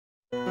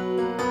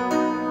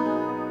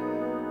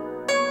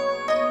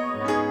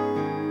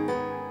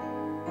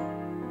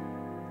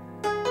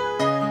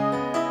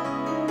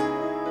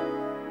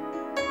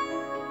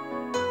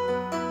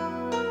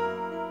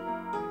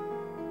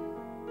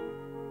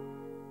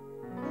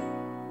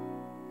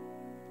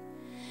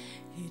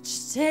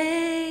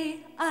day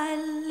I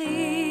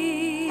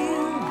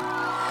live,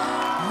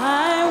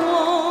 I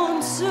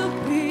want to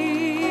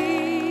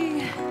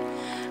be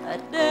a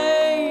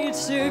day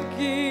to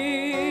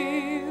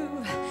give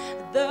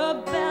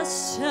the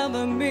best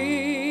of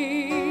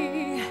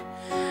me.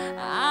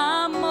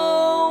 I'm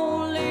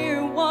only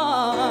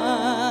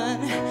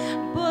one,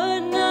 but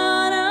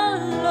not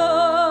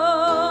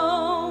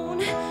alone.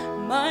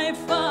 My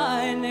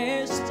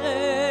finest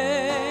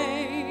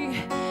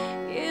day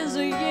is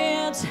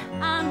yet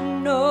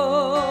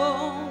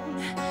unknown.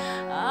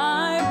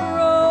 I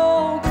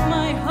broke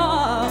my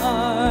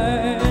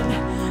heart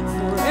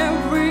for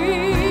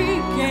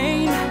every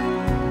gain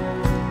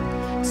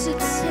to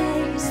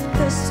taste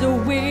the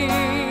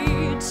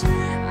sweet.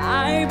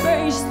 I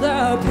face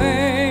the pain.